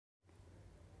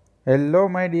Hello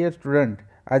my dear student,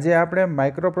 આજે આપણે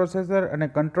microprocessor અને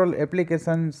control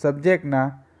application સબ્જેક્ટના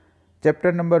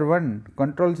chapter number 1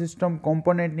 control system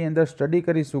કોમ્પોનેન્ટની અંદર સ્ટડી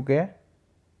કરીશું કે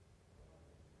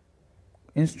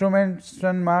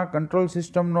ઇન્સ્ટ્રુમેન્ટેશનમાં કંટ્રોલ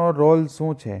સિસ્ટમનો રોલ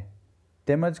શું છે,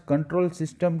 તેમજ કંટ્રોલ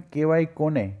સિસ્ટમ કહેવાય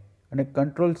કોને અને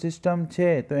કંટ્રોલ સિસ્ટમ છે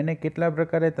તો એને કેટલા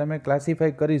પ્રકારે તમે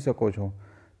ક્લાસિફાઈ કરી શકો છો,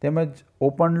 તેમજ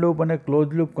ઓપન લૂપ અને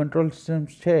ક્લોઝ લૂપ કંટ્રોલ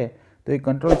સિસ્ટમ્સ છે તો એ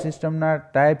કંટ્રોલ સિસ્ટમના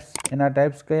એના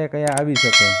ટાઈપ્સ કયા કયા આવી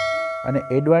શકે અને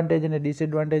એડવાન્ટેજ અને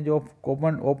ડિસએડવાન્ટેજ ઓફ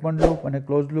ઓપન લૂપ અને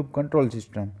ક્લોઝ લૂપ કંટ્રોલ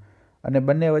સિસ્ટમ અને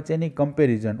બંને વચ્ચેની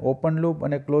કમ્પેરિઝન, ઓપન લૂપ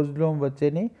અને ક્લોઝ લૂપ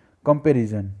વચ્ચેની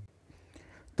કમ્પેરિઝન.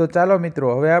 તો ચાલો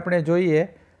મિત્રો, હવે આપણે જોઈએ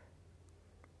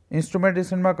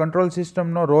ઇન્સ્ટ્રુમેન્ટેશનમાં કંટ્રોલ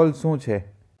સિસ્ટમનો રોલ શું છે.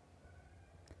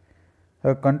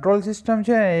 હવે કંટ્રોલ સિસ્ટમ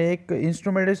છે એક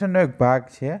ઇન્સ્ટ્રુમેન્ટેશનનો એક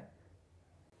ભાગ છે.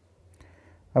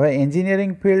 હવે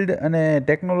એન્જિનિયરિંગ ફિલ્ડ અને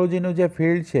ટેકનોલોજીનું જે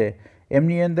ફિલ્ડ છે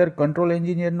એમની અંદર કંટ્રોલ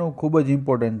એન્જિનિયરનું ખૂબ જ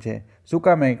ઇમ્પોર્ટન્ટ છે. શું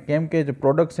કામે? કેમ કે જે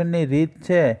પ્રોડક્શનની રીત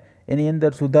છે એની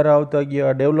અંદર સુધારા આવતા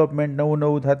ગયા, ડેવલપમેન્ટ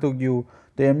નવું થતું ગયું,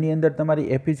 તો એમની અંદર તમારી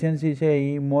એફિશિયન્સી છે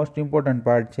એ મોસ્ટ ઇમ્પોર્ટન્ટ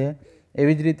પાર્ટ છે.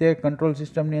 એવી જ રીતે કંટ્રોલ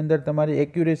સિસ્ટમની અંદર તમારી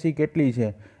એક્યુરેસી કેટલી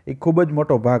છે એ ખૂબ જ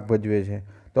મોટો ભાગ ભજવે છે.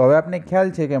 તો હવે આપને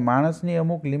ખ્યાલ છે કે માણસની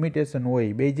અમુક લિમિટેશન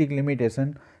હોય, બેઝિક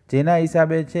લિમિટેશન, જેના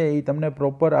હિસાબે છે એ તમને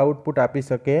પ્રોપર આઉટપુટ આપી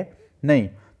શકે નહીં.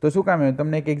 તો શું કામ?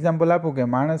 તમને એક એક્ઝામ્પલ આપું કે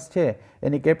માણસ છે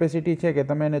એની કેપેસિટી છે કે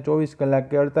તમે એને 24 કલાક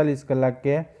કે 48 કલાક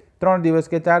કે 3 દિવસ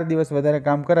કે 4 દિવસ વધારે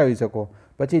કામ કરાવી શકો,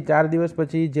 પછી 4 દિવસ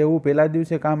પછી જેવું પહેલા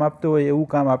દિવસે કામ આપતું હોય એવું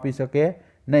કામ આપી શકે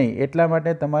નહીં. એટલા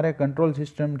માટે તમારે કંટ્રોલ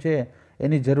સિસ્ટમ છે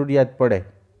એની જરૂરિયાત પડે.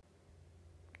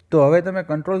 તો હવે તમે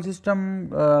કંટ્રોલ સિસ્ટમ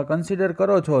કન્સિડર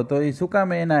કરો છો તો એ શું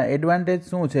કામ? એના એડવાન્ટેજ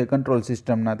શું છે કંટ્રોલ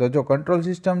સિસ્ટમના? તો જો કંટ્રોલ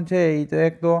સિસ્ટમ છે એ તો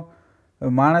એક તો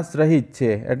માણસ રહિત છે,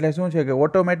 એટલે શું છે કે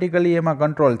ઓટોમેટિકલી એમાં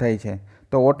કંટ્રોલ થાય છે.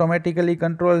 તો ઓટોમેટિકલી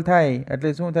કંટ્રોલ થાય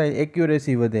એટલે શું થાય?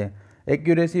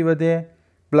 એક્યુરેસી વધે,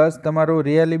 પ્લસ તમારું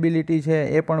રિયલેબિલિટી છે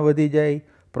એ પણ વધી જાય,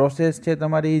 પ્રોસેસ છે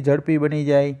તમારી ઝડપી બની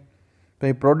જાય, તો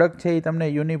એ પ્રોડક્ટ છે એ તમને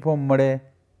યુનિફોર્મ મળે.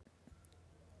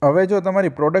 હવે જો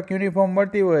તમારી પ્રોડક્ટ યુનિફોર્મ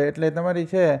મળતી હોય એટલે તમારી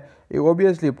છે એ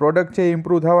ઓબ્વિયસલી પ્રોડક્ટ છે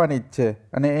ઇમ્પ્રૂવ થવાની જ છે,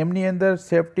 અને એમની અંદર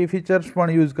સેફ્ટી ફીચર્સ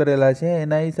પણ યુઝ કરેલા છે.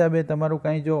 એના હિસાબે તમારું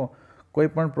કાંઈ જો કોઈ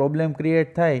પણ પ્રોબ્લેમ ક્રિએટ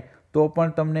થાય તો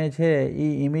પણ તમને છે એ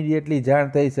ઇમિડિયેટલી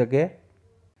જાણ થઈ શકે.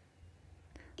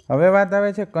 હવે વાત આવે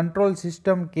છે કંટ્રોલ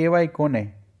સિસ્ટમ કહેવાય કોને.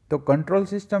 તો કંટ્રોલ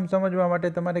સિસ્ટમ સમજવા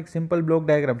માટે તમારે એક સિમ્પલ બ્લોક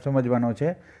ડાયાગ્રામ સમજવાનો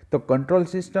છે. તો કંટ્રોલ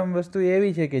સિસ્ટમ વસ્તુ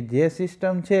એવી છે કે જે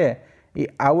સિસ્ટમ છે એ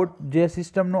જે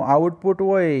સિસ્ટમનું આઉટપુટ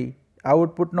હોય,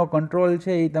 આઉટપુટનો કંટ્રોલ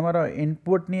છે એ તમારા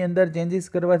ઇનપુટની અંદર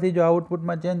ચેન્જીસ કરવાથી જો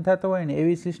આઉટપુટમાં ચેન્જ થતો હોય ને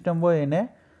એવી સિસ્ટમ હોય એને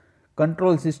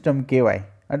કંટ્રોલ સિસ્ટમ કહેવાય.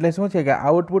 એટલે શું છે કે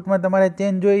આઉટપુટમાં તમારે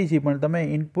ચેન્જ જોઈએ છે પણ તમે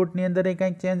ઇનપુટની અંદર એ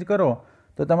કંઈક ચેન્જ કરો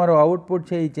તો તમારું આઉટપુટ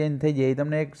છે એ ચેન્જ થઈ જાય.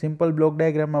 તમને એક સિમ્પલ બ્લોક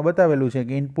ડાયાગ્રામમાં બતાવેલું છે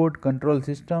કે ઇનપુટ, કંટ્રોલ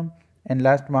સિસ્ટમ એન્ડ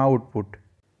લાસ્ટમાં આઉટપુટ.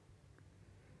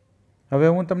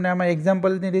 હવે હું તમને આમાં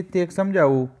એક્ઝામ્પલની રીતથી એક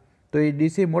સમજાવું તો એ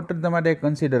ડીસી મોટર તમારે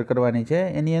કન્સિડર કરવાની છે.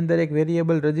 એની અંદર એક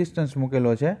વેરિયેબલ રેઝિસ્ટન્સ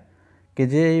મૂકેલો છે કે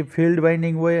જે ફિલ્ડ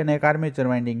વાઇન્ડિંગ હોય અને એક આર્મેચર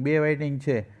વાઇન્ડિંગ, બે વાઇન્ડિંગ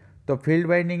છે. તો ફિલ્ડ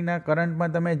વાઇન્ડિંગના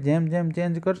કરંટમાં તમે જેમ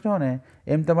ચેન્જ કરશો ને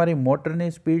એમ તમારી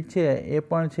મોટરની સ્પીડ છે એ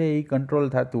પણ છે એ કંટ્રોલ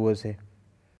થતું હશે.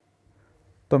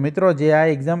 તો મિત્રો, જે આ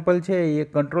એક્ઝામ્પલ છે એ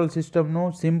કંટ્રોલ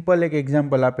સિસ્ટમનું સિમ્પલ એક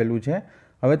એક્ઝામ્પલ આપેલું છે.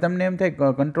 હવે તમને એમ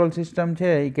થાય કંટ્રોલ સિસ્ટમ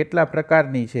છે એ કેટલા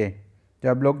પ્રકારની છે.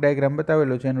 જો આ બ્લોક ડાયાગ્રામ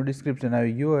બતાવેલો છે એનું ડિસ્ક્રિપ્શન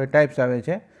આવી ગયું. હવે ટાઈપ્સ આવે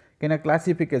છે કે એના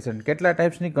ક્લાસિફિકેશન, કેટલા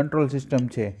ટાઈપ્સની કંટ્રોલ સિસ્ટમ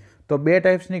છે. તો 2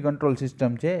 ટાઈપ્સની કંટ્રોલ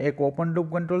સિસ્ટમ છે, એક ઓપન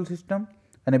લૂપ કંટ્રોલ સિસ્ટમ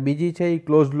અને બીજી છે એ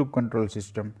ક્લોઝ લૂપ કંટ્રોલ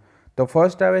સિસ્ટમ. તો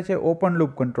ફર્સ્ટ આવે છે ઓપન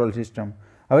લૂપ કંટ્રોલ સિસ્ટમ.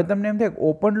 હવે તમને એમ થાય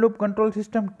ઓપન લૂપ કંટ્રોલ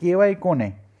સિસ્ટમ કહેવાય કોને?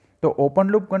 તો ઓપન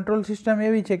લૂપ કંટ્રોલ સિસ્ટમ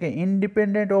એવી છે કે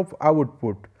ઇન્ડિપેન્ડન્ટ ઓફ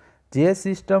આઉટપુટ, જે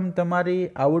સિસ્ટમ તમારી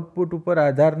આઉટપુટ ઉપર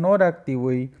આધાર ન રાખતી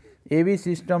હોય એવી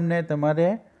સિસ્ટમને તમારે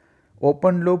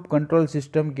ઓપન લૂપ કંટ્રોલ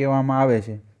સિસ્ટમ કહેવામાં આવે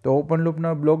છે. તો ઓપન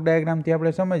લૂપનો બ્લોક ડાયાગ્રામથી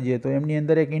આપણે સમજીએ તો એમની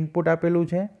અંદર એક ઇનપુટ આપેલું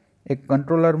છે, એક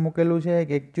કંટ્રોલર મૂકેલું છે,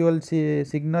 એક એકચ્યુઅલ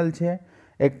સિગ્નલ છે,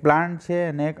 એક પ્લાન્ટ છે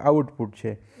અને એક આઉટપુટ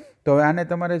છે. તો હવે આને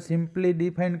તમારે સિમ્પલી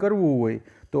ડિફાઇન કરવું હોય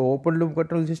તો ઓપન લૂપ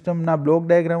કંટ્રોલ સિસ્ટમના બ્લોક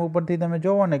ડાયાગ્રામ ઉપરથી તમે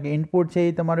જોવો ને કે ઇનપુટ છે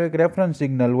એ તમારું એક રેફરન્સ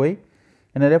સિગ્નલ હોય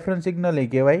અને રેફરન્સ સિગ્નલ એ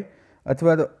કહેવાય,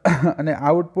 અથવા તો અને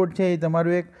આઉટપુટ છે એ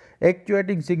તમારું એક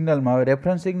એક્ચ્યુએટિંગ સિગ્નલમાં આવે.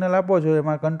 રેફરન્સ સિગ્નલ આપો છો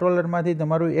એમાં કંટ્રોલરમાંથી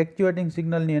તમારું એક્ચ્યુએટિંગ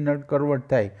સિગ્નલની અંદર કન્વર્ટ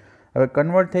થાય. હવે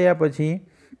કન્વર્ટ થયા પછી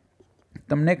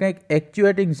તમને કંઈક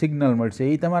એક્ચ્યુએટિંગ સિગ્નલ મળશે.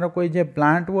 એ તમારો કોઈ જે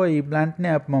પ્લાન્ટ હોય એ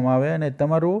પ્લાન્ટને આપવામાં આવે અને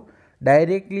તમારું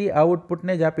ડાયરેક્ટલી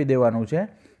આઉટપુટને જ આપી દેવાનું છે.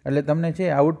 એટલે તમને છે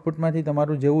આઉટપુટમાંથી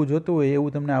તમારું જેવું જોતું હોય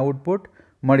એવું તમને આઉટપુટ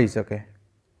મળી શકે.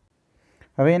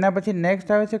 હવે એના પછી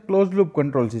નેક્સ્ટ આવે છે ક્લોઝ લૂપ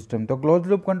કંટ્રોલ સિસ્ટમ. તો ક્લોઝ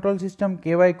લૂપ કંટ્રોલ સિસ્ટમ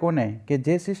કહેવાય કોને? કે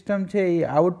જે સિસ્ટમ છે એ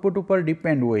આઉટપુટ ઉપર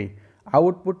ડિપેન્ડ હોય.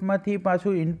 આઉટપુટમાંથી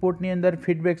પાછું ઇનપુટની અંદર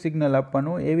ફીડબેક સિગ્નલ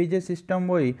આપવાનું, એવી જે સિસ્ટમ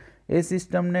હોય એ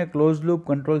સિસ્ટમને ક્લોઝ લૂપ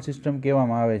કંટ્રોલ સિસ્ટમ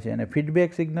કહેવામાં આવે છે. અને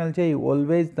ફીડબેક સિગ્નલ છે એ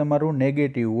ઓલવેઝ તમારું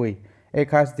નેગેટિવ હોય, એ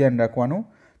ખાસ ધ્યાન રાખવાનું.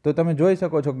 તો તમે જોઈ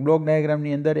શકો છો બ્લોક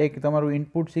ડાયાગ્રામની અંદર એક તમારું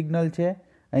ઇનપુટ સિગ્નલ છે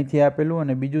અહીંથી આપેલું,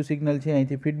 અને બીજું સિગ્નલ છે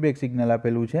અહીંથી ફીડબેક સિગ્નલ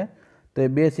આપેલું છે. તો એ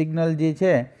બે સિગ્નલ જે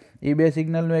છે એ બે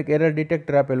સિગ્નલનું એક એરર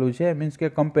ડિટેક્ટર આપેલું છે, મીન્સ કે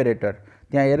કમ્પેરેટર.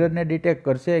 ત્યાં એરરને ડિટેક્ટ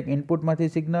કરશે, એક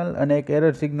ઇનપુટમાંથી સિગ્નલ અને એક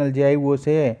એરર સિગ્નલ જે આવ્યું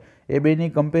છે એ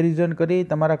બેની કમ્પેરિઝન કરી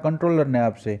તમારા કંટ્રોલરને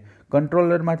આપશે.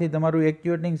 કંટ્રોલરમાંથી તમારું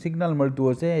એક્ચ્યુએટિંગ સિગ્નલ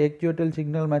મળતું હશે, એક્ચ્યુએટેડ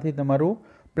સિગ્નલમાંથી તમારું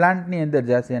પ્લાન્ટની અંદર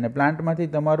જશે, અને પ્લાન્ટમાંથી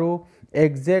તમારું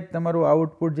એક્ઝેક્ટ તમારું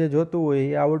આઉટપુટ જે જોતું હોય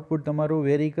એ આઉટપુટ તમારું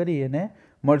વેરી કરી અને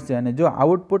મળશે. અને જો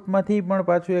આઉટપુટમાંથી પણ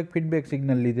પાછું એક ફીડબેક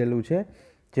સિગ્નલ લીધેલું છે,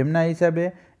 જેમના હિસાબે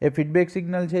એ ફીડબેક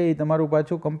સિગ્નલ છે એ તમારું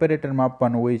પાછું કમ્પેરેટરમાં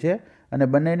આપવાનું હોય છે, અને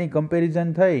બંનેની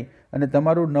કમ્પેરિઝન થઈ અને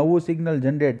તમારું નવું સિગ્નલ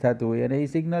જનરેટ થતું હોય, અને એ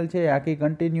સિગ્નલ છે આખી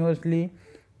કન્ટિન્યુઅસલી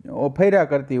ફર્યા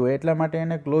કરતી હોય, એટલા માટે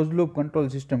એને ક્લોઝ લૂપ કંટ્રોલ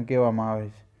સિસ્ટમ કહેવામાં આવે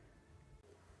છે.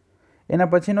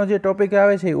 એના પછીનો જે ટોપિક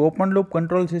આવે છે ઓપન લૂપ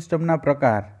કંટ્રોલ સિસ્ટમના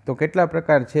પ્રકાર. તો કેટલા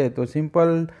પ્રકાર છે? તો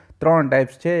સિમ્પલ 3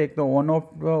 ટાઈપ્સ છે. એક તો on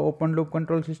of open loop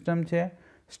control system છે,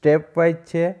 સ્ટેપ વાઇઝ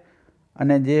છે,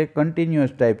 અને જે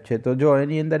કન્ટિન્યુઅસ ટાઈપ છે. તો જો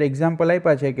એની અંદર એક્ઝામ્પલ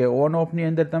આપ્યા છે કે ઓન ઓફની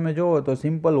અંદર તમે જુઓ તો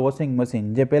સિમ્પલ વોશિંગ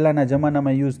મશીન, જે પહેલાંના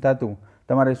જમાનામાં યુઝ થતું,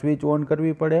 તમારે સ્વિચ ઓન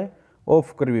કરવી પડે,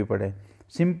 ઓફ કરવી પડે.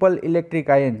 સિમ્પલ ઇલેક્ટ્રિક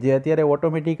આયન, જે અત્યારે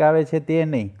ઓટોમેટિક આવે છે તે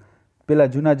નહીં, પેલા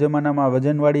જૂના જમાનામાં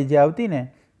વજનવાળી જે આવતી ને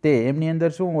તે, એમની અંદર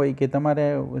શું હોય કે તમારે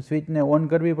સ્વિચને ઓન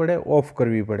કરવી પડે, ઓફ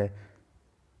કરવી પડે.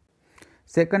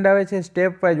 સેકન્ડ આવે છે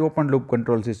step wise open loop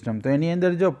control system. તો એની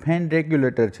અંદર જો ફેન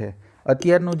રેગ્યુલેટર છે,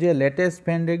 અત્યારનું જે લેટેસ્ટ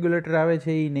ફેન રેગ્યુલેટર આવે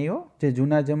છે એ નહીં હો, જે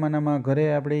જૂના જમાનામાં ઘરે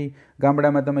આપણી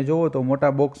ગામડામાં તમે જોવો તો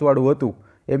મોટા બોક્સવાળું હતું,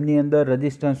 એમની અંદર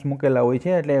રજિસ્ટન્સ મૂકેલા હોય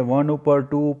છે, એટલે 1 ઉપર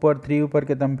 2 ઉપર 3 ઉપર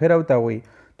કે તમે ફેરવતા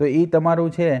હોય તો એ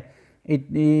તમારું છે એ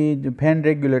ફેન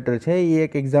રેગ્યુલેટર છે, એ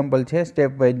એક એક્ઝામ્પલ છે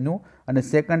સ્ટેપ વાઇઝનું. અને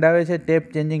સેકન્ડ આવે છે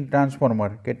ટેપ ચેન્જિંગ ટ્રાન્સફોર્મર,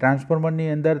 કે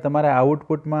ટ્રાન્સફોર્મરની અંદર તમારા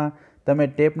આઉટપુટમાં તમે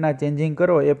ટેપના ચેન્જિંગ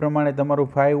કરો એ પ્રમાણે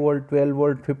તમારું 5 વોલ્ટ 12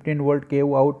 વોલ્ટ 15 વોલ્ટ કે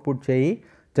એવું આઉટપુટ છે એ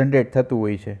જનરેટ થતું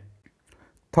હોય છે.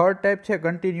 થર્ડ ટાઈપ છે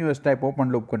continuous type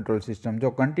open loop control system. જો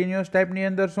કન્ટિન્યુઅસ ટાઈપની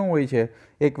અંદર શું હોય છે,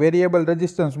 એક વેરિયેબલ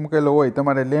રેઝિસ્ટન્સ મૂકેલો હોય,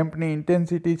 તમારે લેમ્પની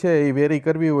ઇન્ટેન્સિટી છે એ વેરી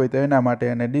કરવી હોય તો એના માટે,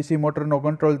 અને ડીસી મોટરનો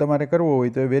કંટ્રોલ તમારે કરવો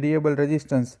હોય તો એ વેરિયેબલ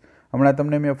રેઝિસ્ટન્સ, હમણાં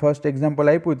તમને મેં ફર્સ્ટ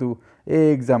એક્ઝામ્પલ આપ્યું હતું એ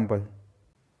એક્ઝામ્પલ.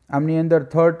 આમની અંદર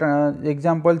થર્ડ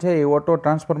એક્ઝામ્પલ છે એ ઓટો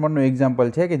ટ્રાન્સફોર્મરનું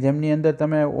એક્ઝામ્પલ છે, કે જેમની અંદર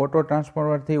તમે ઓટો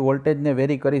ટ્રાન્સફોર્મરથી વોલ્ટેજને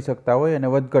વેરી કરી શકતા હોય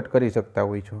અને વધઘટ કરી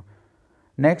શકતા હોય છો.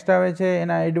 નેક્સ્ટ આવે છે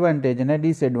એના એડવાન્ટેજ અને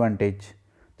ડિસએડવાન્ટેજ.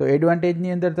 તો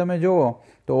એડવાન્ટેજની અંદર તમે જુઓ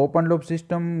તો open loop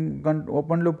system,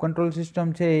 open loop control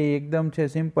system છે એ એકદમ છે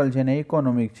સિમ્પલ છે ને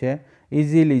ઇકોનોમિક છે,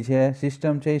 ઇઝીલી છે,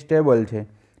 સિસ્ટમ છે એ સ્ટેબલ છે.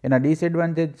 એના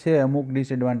ડિસએડવાન્ટેજ છે અમુક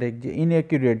ડિસએડવાન્ટેજ, જે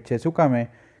ઇનએક્યુરેટ છે. શું કામે?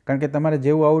 કારણ કે તમારે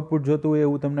જેવું આઉટપુટ જોતું હોય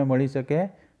એવું તમને મળી શકે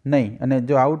નહીં, અને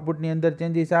જો આઉટપુટની અંદર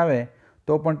ચેન્જીસ આવે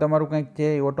તો પણ તમારું કંઈક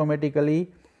છે ઓટોમેટિકલી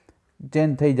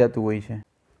ચેન્જ થઈ જતું હોય છે.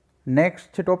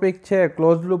 નેક્સ્ટ ટોપિક છે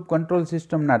ક્લોઝ લૂપ કંટ્રોલ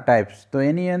સિસ્ટમના ટાઈપ્સ. તો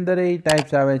એની અંદર એ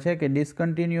ટાઈપ્સ આવે છે કે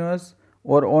discontinuous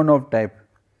or on of type.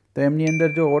 તો એમની અંદર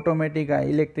જો ઓટોમેટિક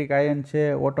ઇલેક્ટ્રિક આયન છે,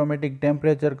 automatic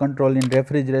temperature control in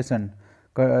refrigeration.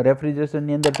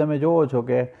 રેફ્રિજરેશનની અંદર તમે જુઓ છો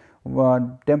કે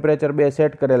ટેમ્પરેચર બે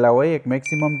સેટ કરેલા હોય, એક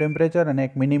મેક્સિમમ ટેમ્પરેચર અને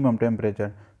એક મિનિમમ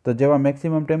ટેમ્પરેચર. તો જેવા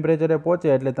મેક્સિમમ ટેમ્પરેચરે પહોંચે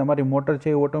એટલે તમારી મોટર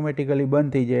છે એ ઓટોમેટિકલી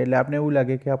બંધ થઈ જાય, એટલે આપણે એવું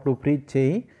લાગે કે આપણું ફ્રીજ છે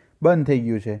એ બંધ થઈ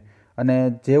ગયું છે. અને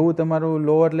જેવું તમારું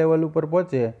લોઅર લેવલ ઉપર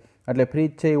પહોંચે એટલે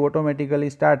ફ્રીજ છે એ ઓટોમેટિકલી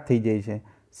સ્ટાર્ટ થઈ જાય છે.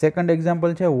 સેકન્ડ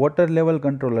એક્ઝામ્પલ છે વોટર લેવલ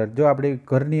કંટ્રોલર. જો આપણી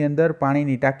ઘરની અંદર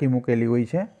પાણીની ટાંકી મૂકેલી હોય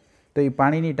છે તો એ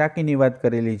પાણીની ટાંકીની વાત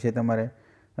કરેલી છે તમારે,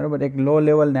 બરાબર. એક લો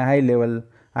લેવલ ને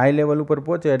હાઈ લેવલ ઉપર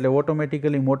પહોંચે એટલે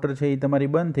ઓટોમેટિકલી મોટર છે એ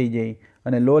તમારી બંધ થઈ જાય,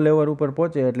 અને લો લેવલ ઉપર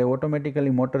પહોંચે એટલે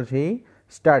ઓટોમેટિકલી મોટર છે એ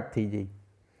સ્ટાર્ટ થઈ જાય.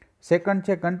 સેકન્ડ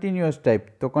છે કન્ટિન્યુઅસ ટાઈપ.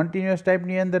 તો કન્ટિન્યુઅસ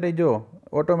ટાઈપની અંદર એ જો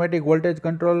automatic voltage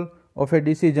control of A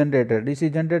DC generator. DC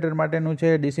generator માટેનું છે,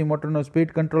 ડીસી મોટરનો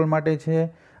સ્પીડ કંટ્રોલ માટે છે,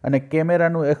 અને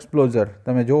કેમેરાનું એક્સપ્લોઝર.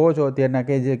 તમે જોવો છો અત્યારના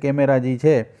કે જે કેમેરા જે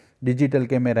છે ડિજિટલ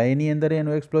કેમેરા, એની અંદર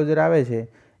એનું એક્સપ્લોઝર આવે છે,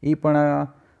 એ પણ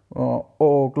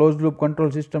ક્લોઝ લૂપ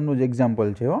કંટ્રોલ સિસ્ટમનું જ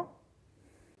એક્ઝામ્પલ છે હો.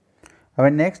 હવે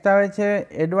નેક્સ્ટ આવે છે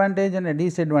એડવાન્ટેજ અને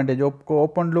disadvantage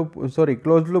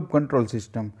close loop control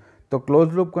system. તો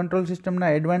ક્લોઝ લૂપ કંટ્રોલ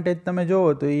સિસ્ટમના એડવાન્ટેજ તમે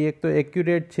જુઓ તો એ એક તો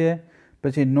એક્યુરેટ છે,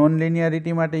 પછી નોન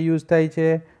લિનિયારિટી માટે યુઝ થાય છે,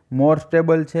 મોર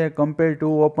સ્ટેબલ છે compare to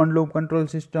open loop control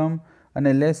system,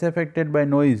 અને લેસ એફેક્ટેડ બાય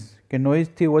નોઇઝ, કે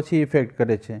નોઇઝથી ઓછી ઇફેક્ટ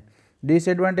કરે છે.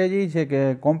 ડિસએડવાન્ટેજ એ છે કે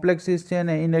કોમ્પ્લેક્સિસ છે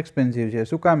અને ઇનએક્સપેન્સિવ છે.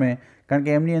 શું કામે? કારણ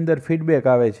કે એમની અંદર ફીડબેક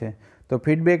આવે છે, તો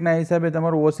ફીડબેકના હિસાબે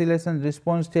તમારું ઓસિલેશન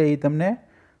રિસ્પોન્સ છે એ તમને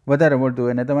વધારે મળતું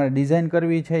હોય, અને તમારે ડિઝાઇન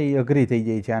કરવી છે એ અઘરી થઈ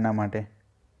જાય છે આના માટે,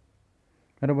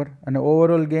 બરાબર. અને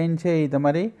ઓવરઓલ ગેઇન છે એ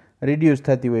તમારી રિડ્યુસ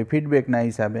થતી હોય ફીડબેકના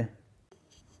હિસાબે.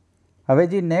 હવે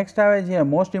જે નેક્સ્ટ આવે છે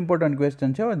મોસ્ટ ઇમ્પોર્ટન્ટ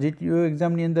ક્વેશ્ચન છે, જીટીયુ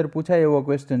એક્ઝામની અંદર પૂછાય એવો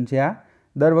ક્વેશ્ચન છે. આ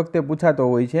દર વખતે પૂછાતો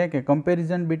હોય છે કે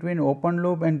comparison between open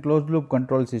loop and close loop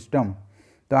control system.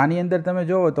 તો આની અંદર તમે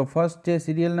જુઓ તો ફર્સ્ટ જે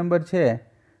સિરિયલ નંબર છે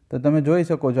તો તમે જોઈ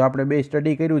શકો છો, આપણે બે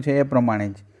સ્ટડી કર્યું છે એ પ્રમાણે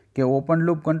જ કે ઓપન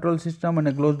લૂપ કંટ્રોલ સિસ્ટમ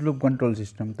અને ક્લોઝ લૂપ કંટ્રોલ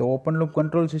સિસ્ટમ. તો ઓપન લૂપ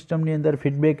કંટ્રોલ સિસ્ટમની અંદર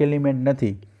ફીડબેક એલિમેન્ટ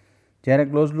નથી, જ્યારે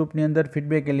ક્લોઝ લૂપની અંદર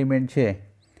ફીડબેક એલિમેન્ટ છે.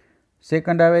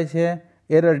 સેકન્ડ આવે છે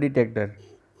એરર ડિટેક્ટર.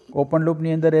 ઓપન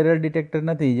લૂપની અંદર એરર ડિટેક્ટર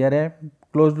નથી, જ્યારે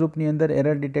ક્લોઝ લૂપની અંદર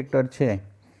એરર ડિટેક્ટર છે.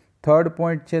 થર્ડ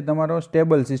પોઈન્ટ છે તમારો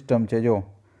સ્ટેબલ સિસ્ટમ છે, જો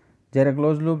જ્યારે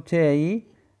ક્લોઝ લૂપ છે એ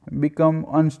બીકમ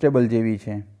અનસ્ટેબલ જેવી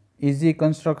છે. ઇઝી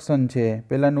કન્સ્ટ્રક્શન છે,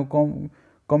 પહેલાંનું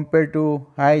કમ્પેર ટુ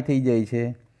હાઈ થઈ જાય છે.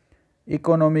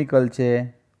 ઇકોનોમિકલ છે.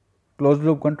 ક્લોઝ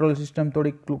લૂપ કંટ્રોલ સિસ્ટમ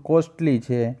થોડીક કોસ્ટલી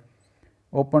છે.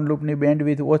 ઓપન લૂપની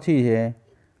બેન્ડવિડ્થ ઓછી છે,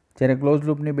 જ્યારે ક્લોઝ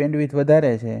લૂપની બેન્ડવિડ્થ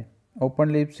વધારે છે. ઓપન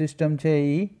લૂપ સિસ્ટમ છે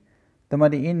એ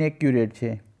તમારી ઇનએક્યુરેટ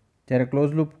છે, જ્યારે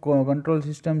ક્લોઝ લૂપ કંટ્રોલ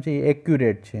સિસ્ટમ છે એ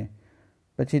એક્યુરેટ છે.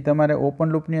 પછી તમારે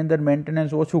ઓપન લૂપની અંદર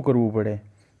મેન્ટેનન્સ ઓછું કરવું પડે,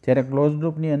 જ્યારે ક્લોઝ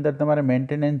લૂપની અંદર તમારે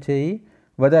મેન્ટેનન્સ છે એ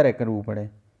વધારે કરવું પડે.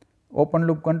 ઓપન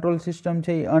લૂપ કંટ્રોલ સિસ્ટમ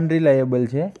છે એ અનરિલાયેબલ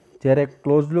છે, જ્યારે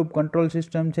ક્લોઝ લૂપ કંટ્રોલ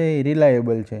સિસ્ટમ છે એ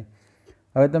રિલાયેબલ છે.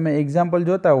 હવે તમે એક્ઝામ્પલ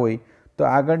જોતા હોય તો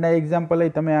આગળના એક્ઝામ્પલ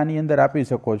તમે આની અંદર આપી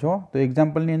શકો છો. તો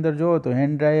એક્ઝામ્પલની અંદર જુઓ તો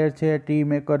હેન્ડ ડ્રાયર છે, ટી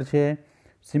મેકર છે,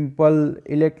 સિમ્પલ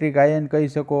ઇલેક્ટ્રિક આયન કહી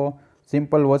શકો,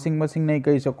 સિમ્પલ વોશિંગ મશીન નહીં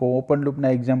કહી શકો ઓપન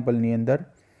લૂપના એક્ઝામ્પલની અંદર.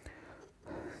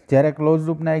 જ્યારે ક્લોઝ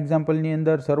લૂપના એક્ઝામ્પલની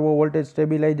અંદર સર્વો વોલ્ટેજ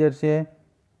સ્ટેબિલાઇઝર છે,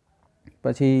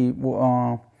 પછી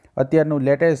અત્યારનું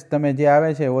લેટેસ્ટ તમે જે આવે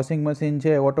છે વોશિંગ મશીન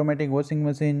છે, ઓટોમેટિક વોશિંગ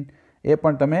મશીન, એ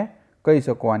પણ તમે કહી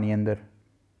શકો આની અંદર.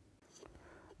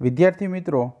 વિદ્યાર્થી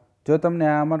મિત્રો, જો તમને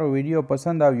આ અમારો વિડીયો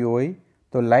પસંદ આવ્યો હોય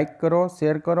તો લાઈક કરો,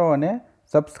 શેર કરો અને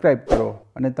સબસ્ક્રાઈબ કરો.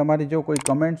 અને તમારી જો કોઈ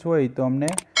કમેન્ટ્સ હોય તો અમને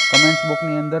કમેન્ટ્સ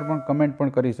બોક્સની અંદર પણ કમેન્ટ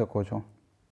પણ કરી શકો છો.